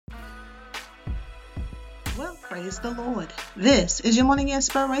Praise the Lord. This is your morning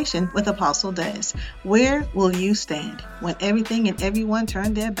inspiration with Apostle Des. Where will you stand when everything and everyone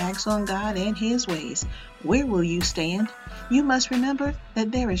turn their backs on God and His ways? Where will you stand? You must remember that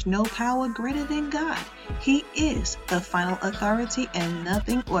there is no power greater than God. He is the final authority, and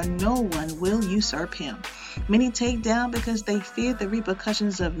nothing or no one will usurp Him. Many take down because they fear the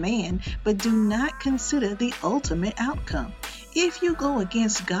repercussions of man, but do not consider the ultimate outcome. If you go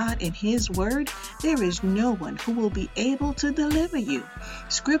against God and His word, there is no one who will be able to deliver you.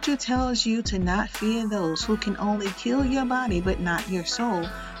 Scripture tells you to not fear those who can only kill your body but not your soul,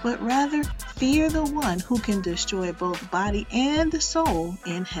 but rather fear the one who can destroy both body and the soul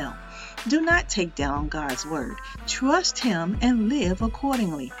in hell. Do not take down God's word. Trust Him and live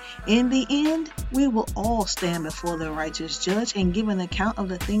accordingly. In the end, we will all stand before the righteous judge and give an account of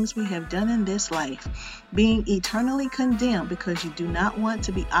the things we have done in this life. Being eternally condemned because you do not want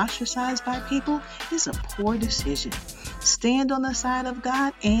to be ostracized by people is a poor decision. Stand on the side of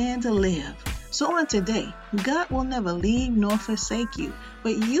God and live. So on today, God will never leave nor forsake you,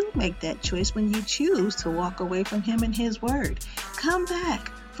 but you make that choice when you choose to walk away from Him and His word. Come back,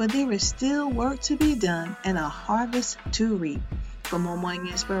 for there is still work to be done and a harvest to reap. For more morning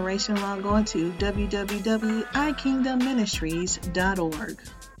inspiration, log on to www.ikingdomministries.org.